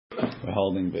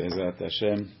holding Be'ezrat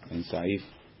Hashem in Saif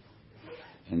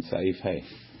Hey.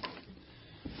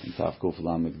 In Taf Kuf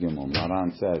Lamed Gimel.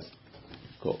 Maran says,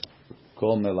 Kol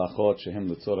melachot shehem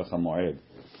l'tzorech hamoed.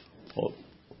 All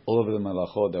of the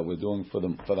melachot that we're doing for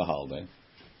the holiday.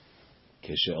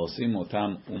 Keshe'osim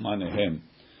otam umanehem.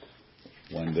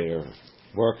 When their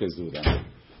workers do them.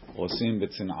 Osim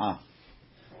b'tzin'ah.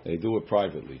 They do it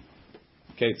privately.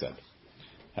 Ketzad.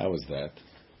 How is that?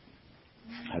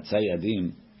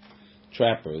 Hatzayadim,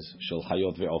 trappers, shel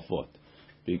hayot ve'ofot.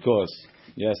 Because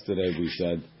yesterday we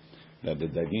said that the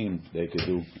dagim they could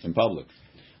do in public.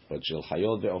 But shel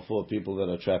hayot ve'ofot, people that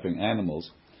are trapping animals,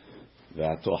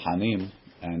 ve'atohanim,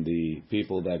 and the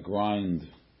people that grind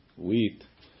wheat,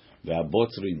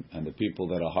 ve'abotzrim, and the people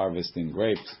that are harvesting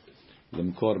grapes,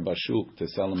 limkor bashuk, to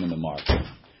sell them in the market.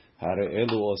 Hare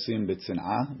elu osim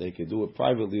b'tzin'ah, they could do it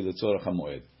privately, l'tzorech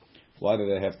hamoed. Why do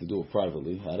they have to do it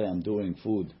privately? Hare, I'm doing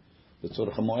food,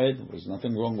 l'tzorech hamoed, there's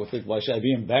nothing wrong with it. Why should I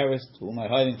be embarrassed? Who am I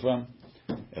hiding from?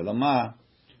 Elama,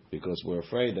 because we're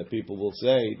afraid that people will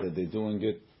say that they're doing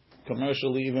it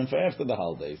commercially even for after the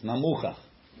holidays. Namuchach.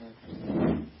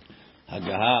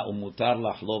 Hagaha umutar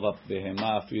lachlova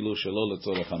behema afilu shelo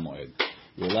l'tzorech hamoed.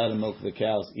 You're allowed to milk the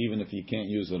cows even if you can't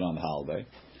use it on the holiday.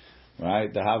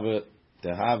 Right? To have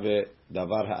it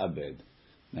davar ha'abed.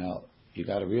 Now, you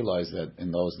got to realize that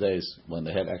in those days, when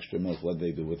they had extra milk, what did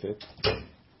they do with it?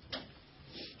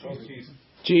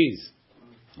 Cheese.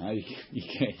 You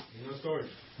can't. There's no storage.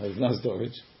 There's no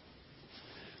storage.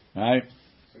 Right?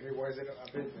 So why is it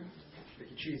abed then?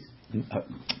 Make cheese.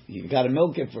 You got to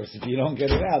milk it first. If you don't get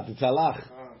it out, it's halach.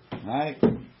 Right?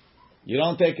 You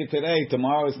don't take it today,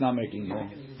 tomorrow it's not making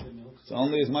milk. It's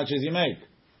only as much as you make.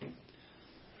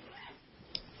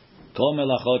 Kol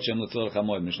melachot shem l'tzorech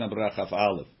hamoed. Mishnah Berurah Chaf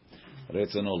Aleph.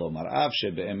 Retzono lomar av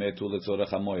shebe'emet hu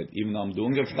l'tzorech hamoed. Even though I'm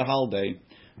doing it for the holiday,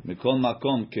 mikol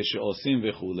makom keshe'osim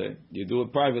v'chule, you do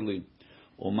it privately.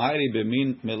 Umayri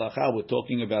b'min melacha, we're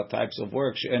talking about types of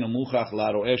work she'enu muchach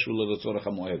la'ro'esh hu l'tzorech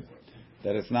hamoed.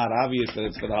 That it's not obvious that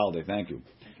it's for the holiday. Thank you.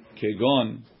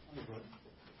 Kegon,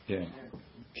 yeah.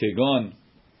 Kegon,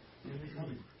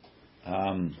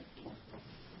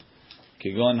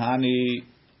 Kegon hani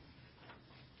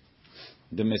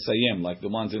the Mesayim, like the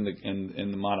ones in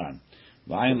the Maran.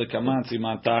 V'ayin lekaman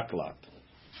siman taklat.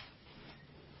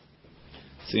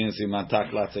 Seeing siman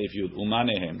taklat seif yud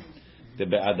umanehem. The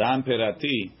be'adam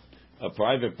perati, a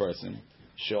private person,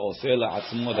 she'oseh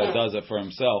la'atzmo, that does it for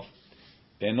himself.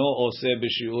 Eno oseh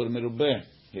b'shiur merubeh.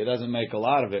 He doesn't make a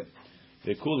lot of it.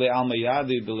 So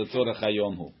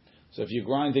if you're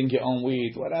grinding your own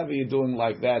wheat, whatever you're doing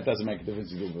like that, doesn't make a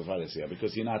difference. You do it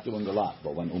because you're not doing a lot.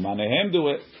 But when umanehem do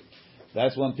it,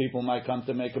 that's when people might come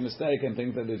to make a mistake and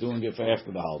think that they're doing it for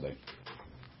after the holiday.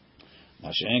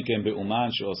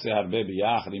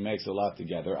 He makes a lot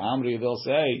together. Amri, they'll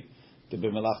say,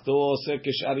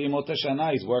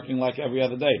 he's working like every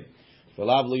other day.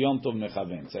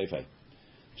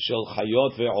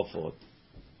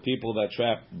 People that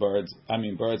trap birds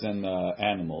and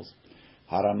animals.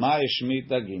 Haramai shmit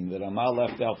dagim. The Rama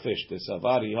left out fish. The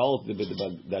Savar, he holds the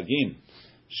dagim.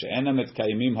 She'ena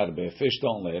metkaimim harbe. Fish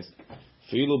don't last.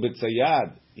 Filu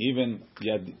b'tzayad. Even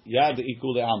yad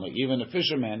ikul alma. Even a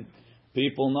fisherman,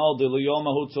 people know the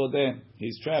liyoma hu tzodeh.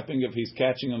 He's trapping if he's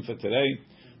catching them for today.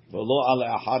 V'lo ale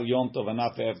ahar yom tov and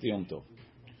not for after yom tov.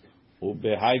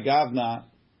 Ubehai gavna.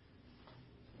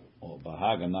 Or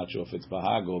Bahag, I'm not sure if it's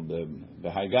Bahag or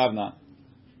Behai Gavna.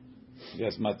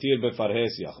 Yes, Matir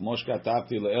befarhesiach. Mosh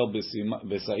katavti le'el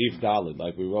b'saif dalid,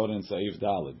 like we wrote in Saif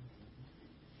dalid.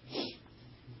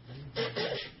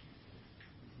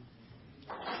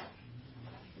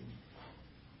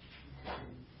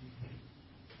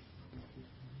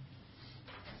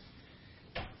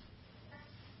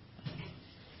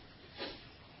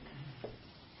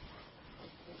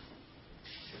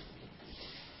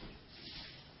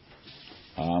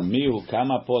 Miu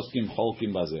kama poskim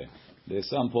holkim bazeh. There's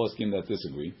some poskim that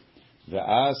disagree.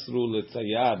 Ve'asru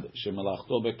letzayad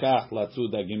shemelachto bekach latzu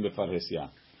dagim befarhesya.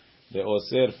 They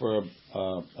osir for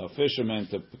a fisherman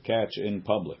to catch in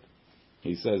public.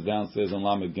 He says downstairs on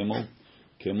Lamed Gimel,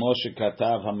 kemo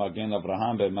shekatav hamagen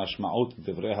Avraham be'mashmaut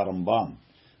divrei harambam.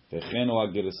 V'chenu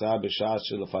ha'girsa b'shas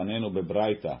shelefanenu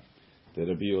bebraita. The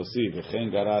Rabbi Yossi v'chen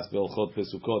garas be'olchot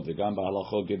pesukot v'gam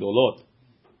b'halachot gedolot.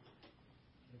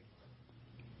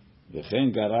 V'chen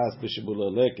garas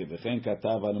b'shibuloleke, v'chen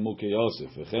katav anemuke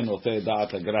Yosef, v'chen oteh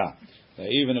da'at agra.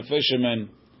 Even a fisherman,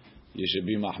 you should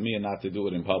be mahmir not to do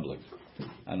it in public.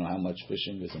 I don't know how much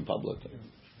fishing is in public.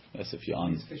 Yes, if you're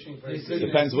on.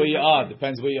 Depends where you are.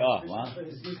 Huh?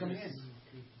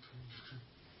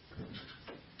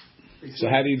 So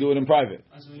how do you do it in private?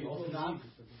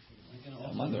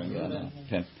 I'm wondering.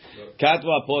 Okay.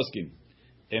 Katwa poskim.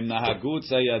 Im nahagut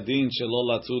sayadin shelo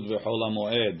latzud v'chol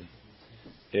hamoed.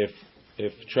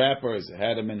 If trappers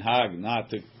had a minhag not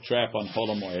to trap on chol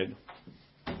hamoed,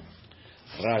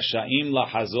 rasha'im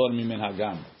lahazor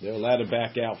miminhagam. They're allowed to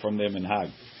back out from their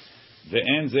minhag.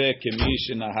 Ve'en zeh kemi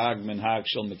shenahag minhag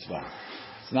shel mitzvah.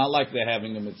 It's not like they're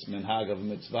having a minhag of a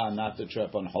mitzvah not to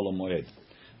trap on chol hamoed.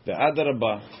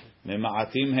 Ve'adarabah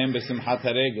mema'atim hem besimchat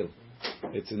haregel.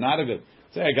 It's not a good.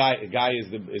 Say a guy is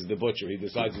the butcher. He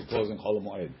decides he's closing chol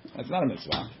hamoed. That's not a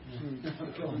mitzvah.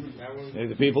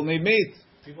 The people need meat.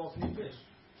 People also need fish.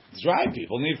 That's right.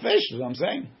 People need fish. Is what I'm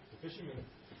saying.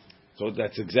 So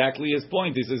that's exactly his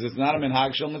point. He says it's not a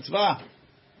minhag shel mitzvah.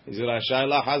 He says Rashai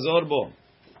la hazor bo.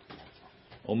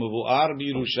 Umevuar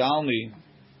b'Yerushalmi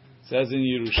says in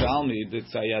Yerushalmi that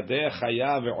tzayadeh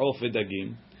chaya ve'of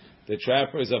v'dagim, the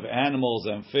trappers of animals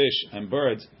and fish and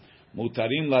birds,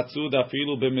 mutarim latzud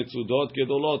afilu b'mitzudot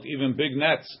gedolot, even big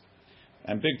nets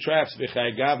and big traps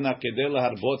v'chaygavna kedei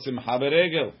laharbot simcha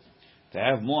beregel, to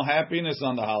have more happiness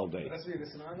on the holiday.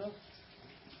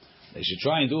 They should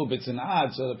try and do a bit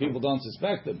sinad so that people don't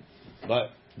suspect them.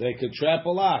 But they could trap a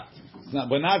lot.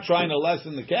 We're not trying to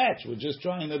lessen the catch. We're just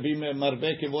trying to be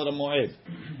marbeh kivod hamoed.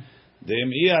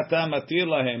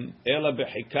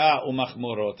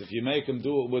 If you make them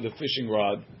do it with a fishing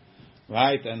rod,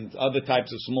 right, and other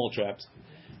types of small traps,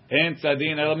 they're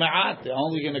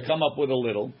only going to come up with a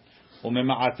little.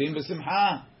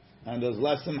 And there's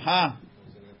less simcha.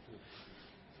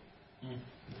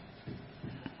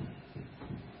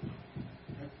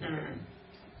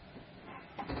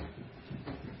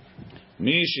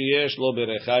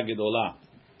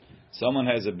 Someone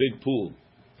has a big pool.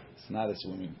 It's not a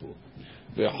swimming pool.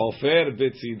 So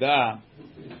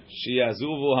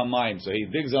he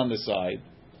digs on the side.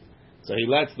 So he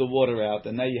lets the water out,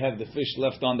 and now you have the fish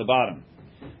left on the bottom.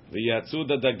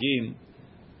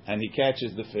 And he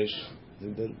catches the fish.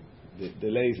 The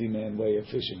lazy man way of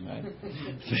fishing, right?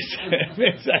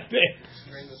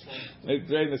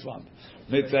 Drain the swamp.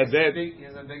 He has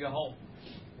to dig a hole.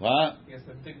 What? He has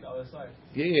to dig the other side.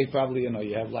 Yeah, probably,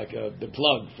 you have like the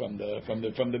plug from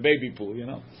the baby pool,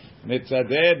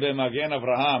 Mitzadeh b'magen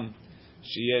Avraham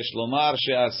sheyesh lomar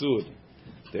she'asud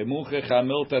temuche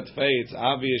chamil tatfeitz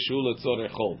avi yeshul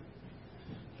letzorechol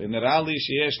v'nera li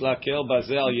sheyesh lakel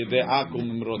baze al yedei akum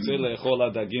im rotzeh le'echol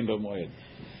adagim b'moed.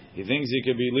 He thinks he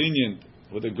could be lenient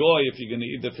with a goy if you're going to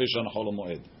eat the fish on chol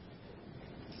hamoed.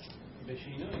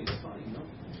 Beshina is fine, no?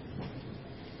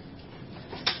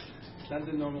 That's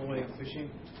the normal way of fishing.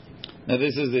 Now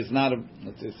it's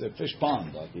a fish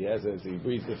pond. Like he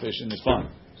breeds the fish in his pond.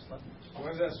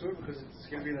 Why is that so? Because it's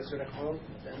going to be the sort of hole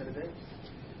at the end of the day?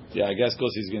 Yeah, I guess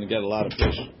because he's going to get a lot of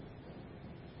fish.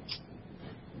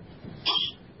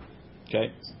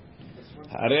 Okay.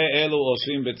 Hare elu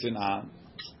osim b'tzin'ah.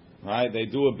 Right? They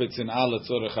do a b'tzin'ah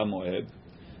l'tzorech hamoed.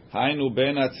 Hainu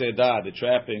ben hatzeda, the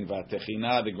trapping,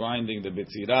 v'atechina, the grinding, the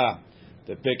b'tzirah,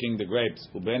 the picking the grapes,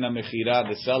 uben ha-mechira,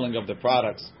 the selling of the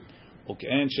products,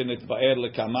 uke'en shenitba'er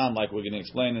lekaman, like we're going to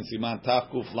explain in Siman Taf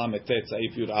Kuf Lamed Tet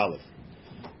Saif Yud Aleph.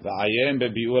 V'ayem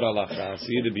bebiur halacha,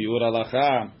 see the biur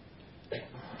halacha,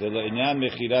 the le'inyan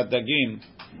mechirat dagim,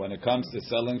 when it comes to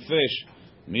selling fish,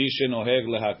 mi shenoheg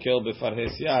lehakel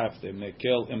befarhes yaf, they may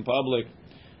kill in public,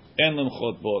 en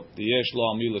lemchot bot, the yesh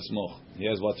lo amil esmoch, he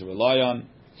has what to rely on.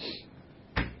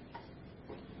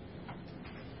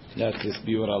 That's this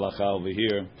biur halacha over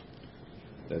here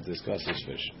that discusses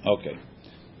fish. Okay.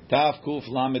 Taf Kuf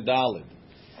Lamed Daled.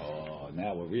 Oh,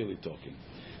 now we're really talking.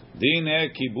 Dineh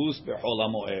kibus bechol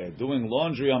hamoed, doing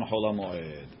laundry on chol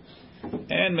hamoed.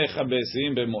 En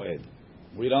mechabesim b'moed.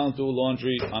 We don't do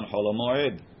laundry on chol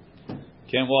hamoed.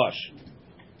 Can't wash.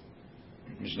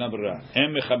 Mishnah Berurah.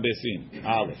 En mechabesim.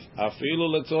 Aleph. Afilu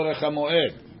letzorech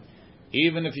hamoed.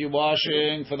 Even if you're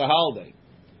washing for the holiday.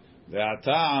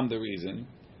 Ve'atam, the reason.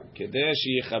 Kedei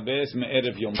sheyichabes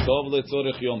me'erev Yom Tov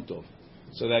letzorech Yom Tov.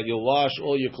 So that you'll wash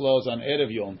all your clothes on erev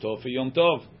Yom Tov for Yom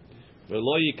Tov.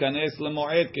 V'lo yikanes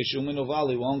lemoed keshum minoval.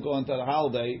 He won't go into the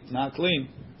holiday not clean.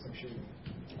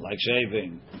 Like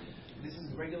shaving. This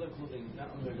is regular clothing,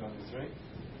 not undergarments, right?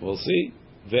 We'll see.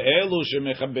 Ve'elu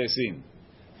shemechabesim.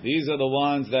 These are the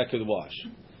ones that could wash.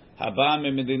 Haba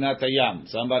memedinat hayam.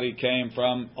 Somebody came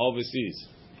from overseas.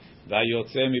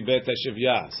 Vayotze mibet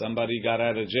hashivya. Somebody got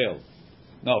out of jail.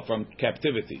 No, from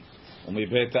captivity.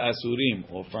 Umibet asurim,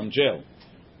 or from jail.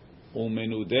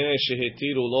 Umenudeh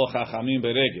shehetiru lo chachamim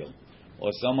beregel.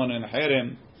 Or someone in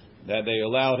Herem that they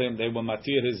allowed him, they were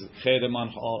matir his Herem on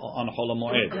Chol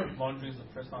HaMoed. Laundry is the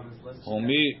first on this list.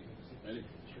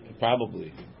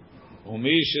 Probably.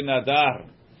 Umi shenadar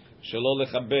shelo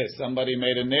lechabes. Somebody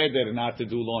made a neder not to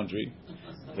do laundry.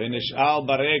 V'nish'al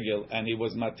baregel, and he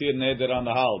was matir neder on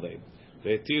the holiday.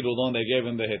 Ve'tiru lon, they gave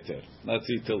him the heter. Let's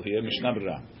see till here. Mishnah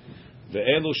Berurah.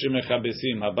 Ve'elu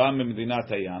shemechabesim habam memdinat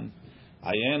hayam.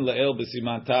 Ayen le'el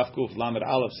b'siman taf kuf lamed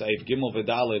aleph saif gimel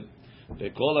v'daled.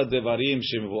 Ve'kol ha'devarim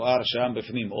shemvuar sham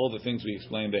b'fnim. All the things we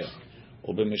explained there.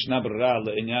 U'b'mishnah Berurah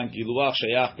le'inyan kiluach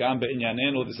shayach gam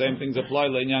be'inyanenu. The same things apply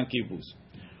le'inyan kibus.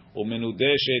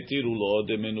 U'menudeh she'tiru lo.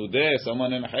 The menudeh,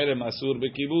 someone in herem asur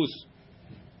b'kibus.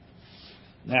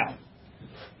 Now,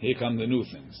 here come the new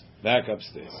things. Back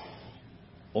upstairs.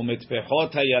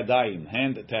 Umitpechot hayadayim,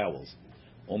 hand towels.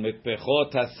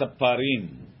 Umitpechot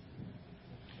hasaparim.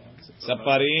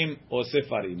 Saparim or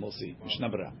sefarim, we'll see. Mishnah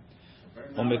Berurah.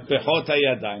 Umitpechot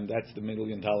hayadayim, that's the $1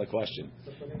 million question.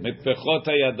 Mitpechot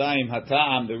hayadayim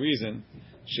hata'am, the reason,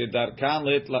 shedarkan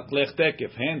letlachlech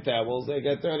tekef, hand towels, they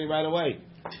get dirty right away.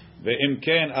 Ve'im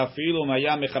ken afilu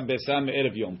maya mechabesam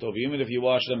me'erev Yom Tov, even if you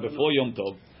wash them before Yom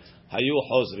Tov, hayu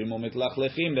hozrim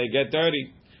umitlachlechim, they get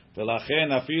dirty. V'lachen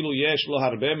afilu yesh lo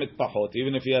harbe mitpachot,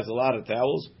 even if he has a lot of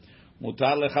towels,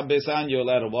 mutar lechabesan, you're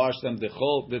allowed to wash them.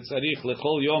 Detzarich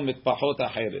lechol yom mitpachot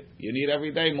acheret. You need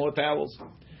every day more towels.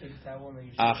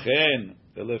 Achen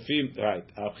lefim, right?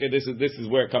 This is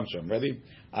where it comes from. Ready?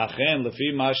 Achen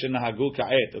lefim ma shenahagu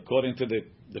ka'et, according to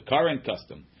the current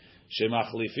custom.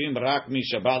 Shemachlifim rak mi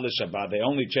Shabbat leShabbat. They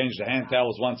only change the hand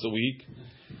towels once a week.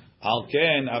 Al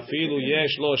ken afilu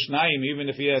yesh lo shnayim, even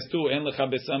if he has two, en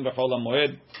lechabesan b'chol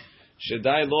hamoed,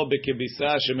 shedai lo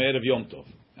bekibisa sheme'erev Yom Tov.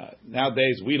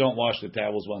 Nowadays we don't wash the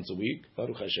towels once a week,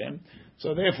 Baruch Hashem.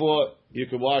 So therefore you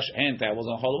could wash hand towels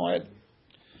on Chol Hamoed.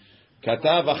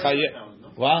 Katav achaye.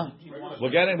 What? We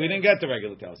didn't get the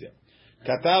regular towels yet.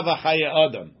 Katav achaye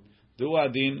adam. Du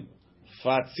adin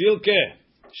fatzilke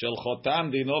shel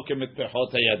chotam dino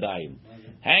kemitpechot hayadayim.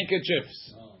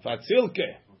 Handkerchiefs.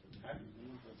 Fatzilke.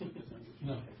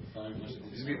 No.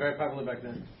 This would be very popular back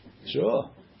then. Sure.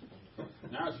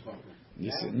 Now it's popular.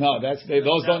 No,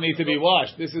 those don't need to be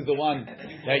washed. This is the one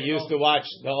that used to watch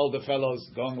the older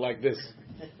fellows going like this,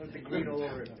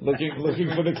 looking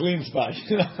for the clean spot.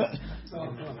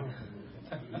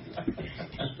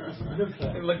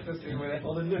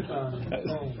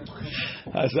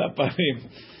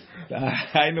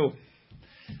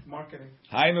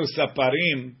 Hainu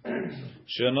saparim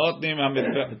shenotnim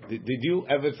hamitpechot. Did you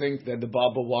ever think that the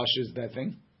barber washes that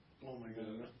thing? Oh my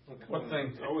God! What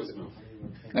thing? Always no.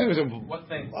 What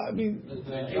thing? I mean,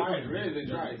 they dry it. Really, they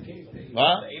dry it.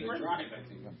 What? The apron?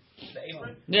 The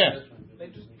apron? Yeah. They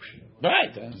just.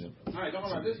 Right. All right,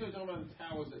 talking about this. We're talking about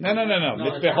towels. No.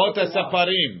 Mitpechot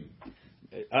saparim.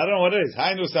 I don't know what it is.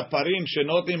 Hainu saparim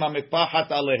shenotim hamitpachat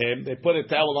alehem. They put a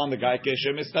towel on the guy.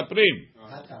 Keshem istaprim.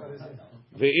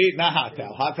 Ve'it, not hot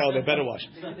towel. Hot towel, they better wash.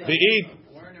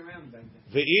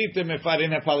 Ve'it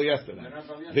mefarin have polyester.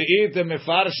 Ve'it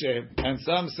mefarshe, and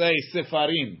some say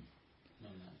sefarim.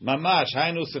 Mamash,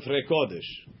 hainu sefrei kodesh.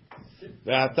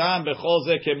 Ve'atam bechol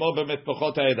ze kemo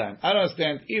bemitpechot hayadayim. I don't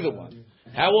understand either one.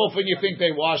 How often you think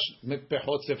they wash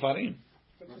mitpechot sefarim?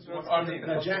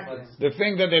 The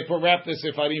thing that they wrap the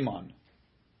sefarim on.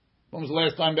 When was the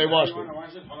last time they washed it?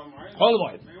 Chol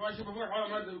Hamoed.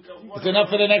 It's enough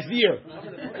for the next year.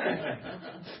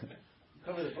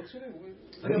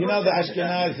 You know the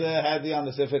Ashkenaz had the on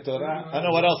the Sefer Torah. I don't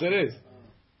know what else it is.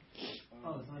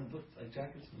 Oh, it's not a book, like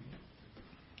jackets.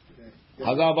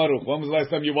 Hazal Baruch. When was the last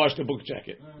time you washed a book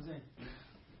jacket?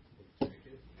 They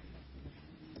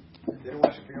didn't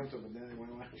wash it for Yom Tov, but then they want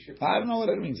to wash the shit. I don't know what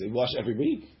it means. They wash every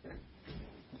week.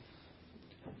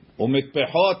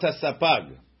 Umitpechot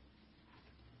hasapag.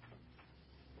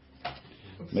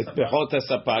 Mitpechot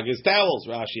hasapag is towels.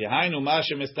 Rashi. Hainu ma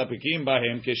shemistapikim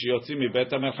bahem keshiyotzim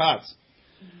mibet hamerchatz.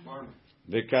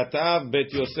 V'katav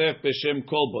bet Yosef b'shem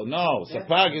kolbo. No,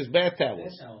 sapag is bath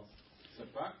towels.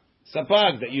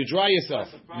 Sapag, that you dry yourself.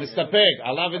 Mistapeg.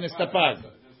 Alav nistapag.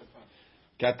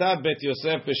 Katav bet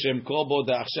Yosef b'shem kolbo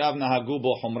da'achshav nahagu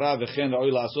bo chumra v'chen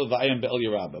ra'oi la'asot v'ayim be'el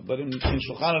yirabah. But in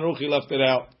Shulchan Aruch he left it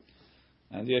out.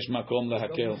 And yesh makom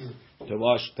lahakel to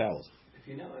wash towels. If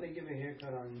you know how to give a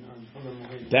haircut on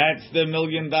That's the $1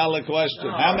 million question.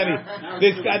 How many?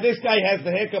 This guy has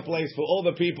the haircut place for all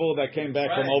the people that came back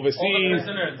from overseas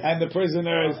and the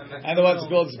prisoners and the what's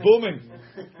called. It's booming.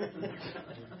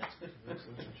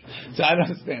 So I don't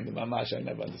understand the mamash. I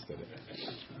never understood it.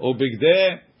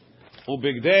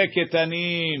 Ubigdeh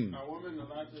ketanim. A woman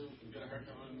allowed to get a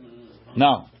haircut on?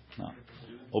 No.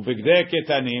 Ubigdeh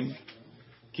ketanim.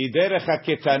 Ki derech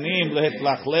haketanim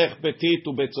lehetlachlech betit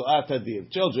ubetzoat adir.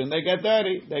 Children, they get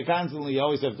dirty. They constantly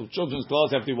always have to. Children's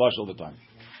clothes have to be washed all the time.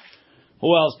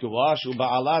 Who else can wash?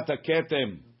 Uba'alat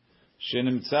haketem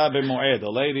shenimtza b'moed. A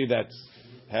lady that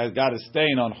has got a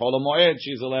stain on Chol Hamoed,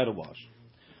 she's allowed to wash.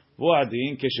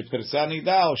 Vuadin keshepirsa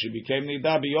nida, or she became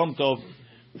nida biyom tov.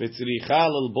 V'tzricha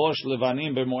l'lbosh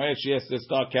levanim b'moed. She has to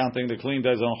start counting the clean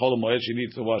days on Chol Moed. She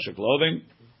needs to wash her clothing.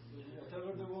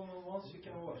 Whatever the woman wants, she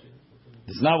can wash it.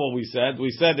 That's not what we said.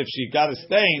 We said if she got a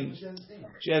stain,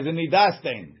 she has a nida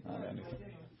stain.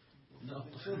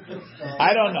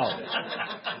 I don't know.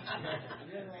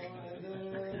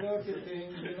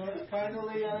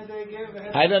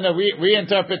 I don't know.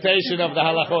 Reinterpretation of the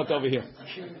halachot over here.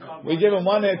 We give him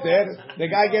one heter. The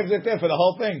guy gives it there for the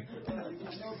whole thing.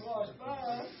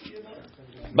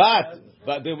 But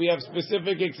we have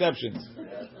specific exceptions.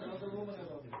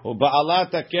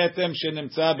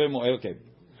 Okay.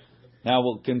 Now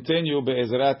we'll continue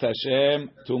be'ezrat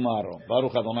Hashem tomorrow.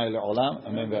 Baruch Adonai le'olam.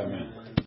 Amen ve'amen.